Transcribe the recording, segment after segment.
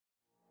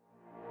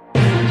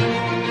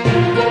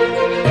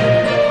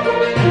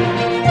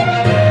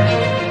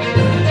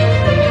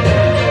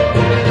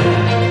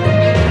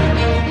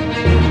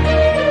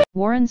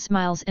Warren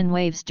smiles and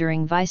waves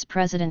during Vice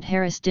President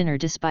Harris dinner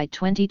despite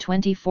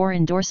 2024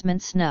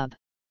 endorsement snub.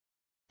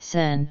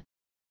 Sen.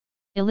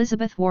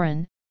 Elizabeth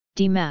Warren,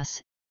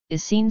 D.Mass.,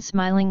 is seen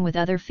smiling with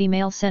other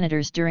female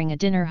senators during a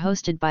dinner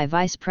hosted by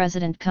Vice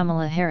President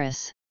Kamala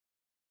Harris.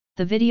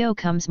 The video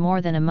comes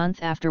more than a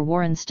month after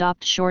Warren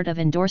stopped short of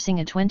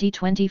endorsing a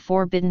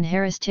 2024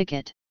 Biden-Harris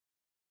ticket.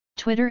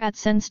 Twitter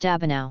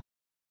 @SenStabenow.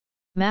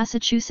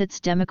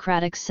 Massachusetts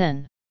Democratic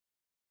Sen.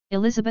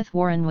 Elizabeth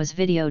Warren was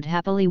videoed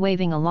happily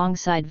waving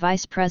alongside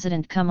Vice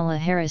President Kamala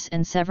Harris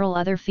and several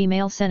other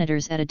female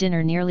senators at a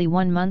dinner nearly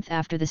 1 month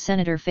after the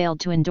senator failed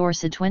to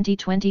endorse a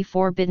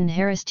 2024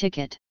 Biden-Harris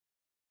ticket.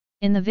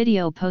 In the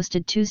video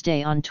posted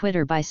Tuesday on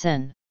Twitter by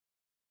Sen.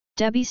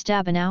 Debbie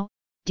Stabenow,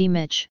 D.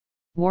 Mitch,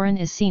 Warren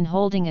is seen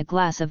holding a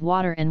glass of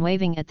water and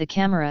waving at the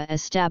camera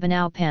as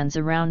Stabenow pans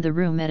around the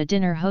room at a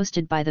dinner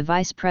hosted by the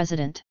vice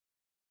president.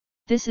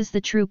 This is the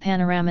true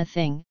panorama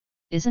thing,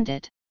 isn't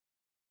it?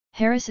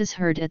 Harris is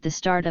heard at the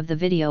start of the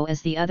video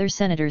as the other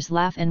senators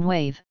laugh and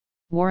wave,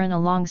 Warren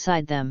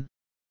alongside them.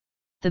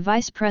 The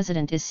vice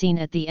president is seen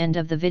at the end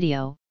of the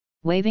video,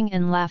 waving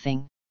and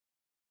laughing.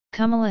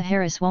 Kamala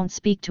Harris won't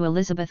speak to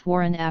Elizabeth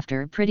Warren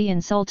after pretty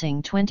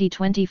insulting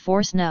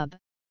 2024 snub,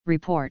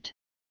 report.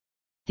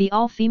 The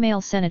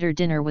all-female senator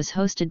dinner was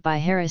hosted by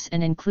Harris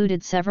and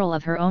included several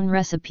of her own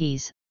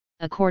recipes,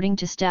 according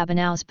to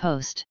Stabenow's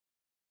post.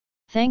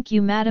 Thank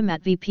you Madam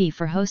 @VP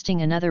for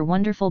hosting another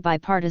wonderful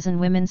bipartisan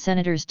women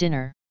senators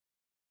dinner.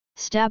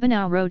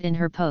 Stabenow wrote in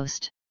her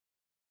post.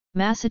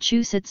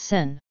 Massachusetts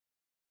Sen.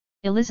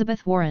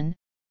 Elizabeth Warren,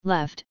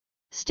 left,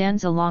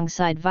 stands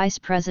alongside Vice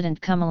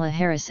President Kamala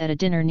Harris at a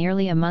dinner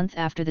nearly a month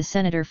after the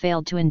senator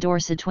failed to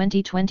endorse a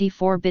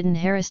 2024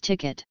 Biden-Harris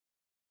ticket.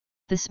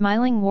 The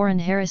smiling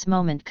Warren-Harris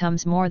moment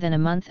comes more than a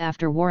month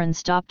after Warren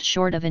stopped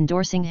short of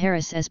endorsing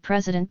Harris as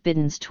President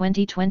Biden's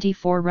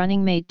 2024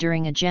 running mate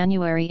during a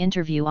January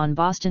interview on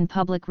Boston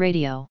Public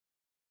Radio.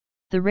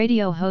 The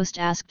radio host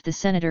asked the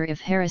senator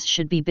if Harris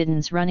should be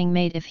Biden's running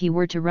mate if he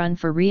were to run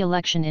for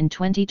re-election in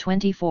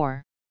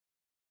 2024.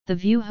 The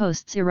View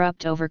hosts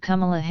erupt over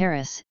Kamala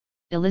Harris,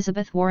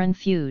 Elizabeth Warren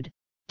feud,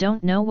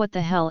 don't know what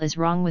the hell is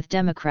wrong with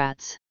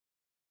Democrats.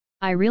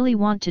 I really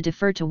want to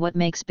defer to what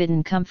makes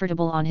Biden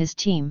comfortable on his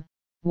team,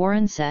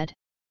 Warren said.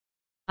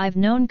 I've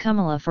known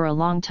Kamala for a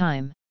long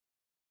time.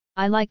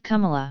 I like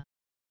Kamala.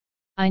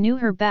 I knew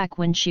her back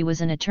when she was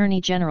an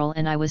attorney general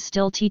and I was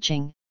still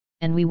teaching,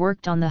 and we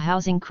worked on the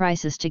housing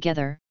crisis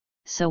together,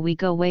 so we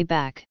go way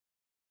back.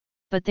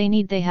 But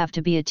they have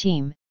to be a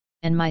team,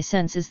 and my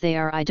sense is they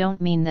are. I don't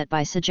mean that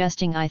by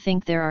suggesting I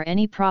think there are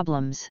any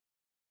problems.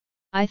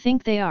 I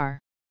think they are.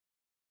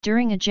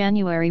 During a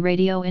January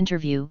radio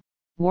interview,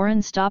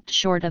 Warren stopped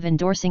short of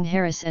endorsing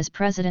Harris as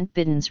President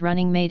Biden's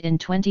running mate in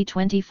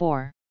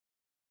 2024.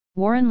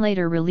 Warren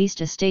later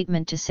released a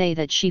statement to say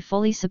that she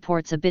fully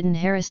supports a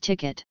Biden-Harris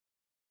ticket.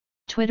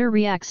 Twitter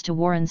reacts to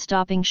Warren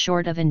stopping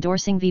short of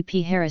endorsing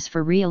VP Harris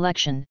for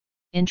re-election,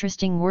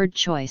 interesting word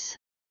choice.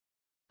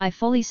 I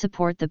fully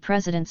support the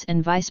president's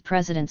and vice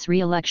president's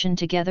re-election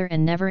together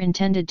and never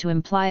intended to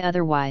imply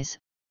otherwise,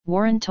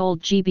 Warren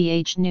told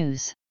GBH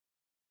News.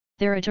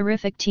 They're a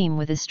terrific team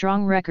with a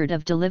strong record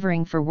of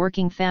delivering for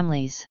working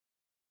families.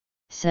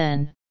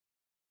 Sen.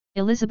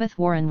 Elizabeth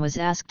Warren was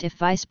asked if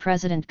Vice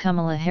President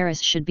Kamala Harris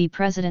should be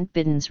President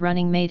Biden's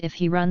running mate if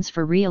he runs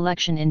for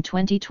re-election in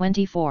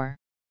 2024.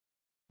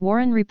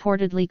 Warren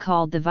reportedly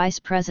called the vice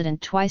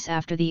president twice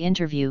after the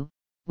interview,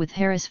 with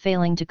Harris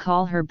failing to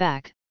call her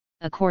back,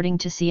 according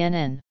to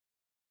CNN.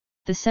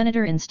 The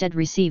senator instead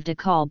received a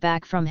call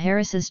back from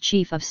Harris's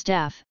chief of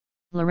staff,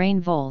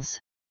 Lorraine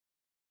Voles.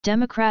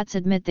 Democrats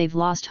admit they've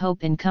lost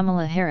hope in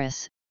Kamala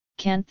Harris,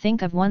 can't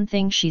think of one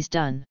thing she's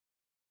done.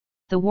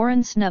 The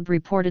Warren snub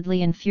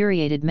reportedly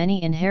infuriated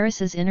many in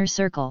Harris's inner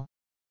circle.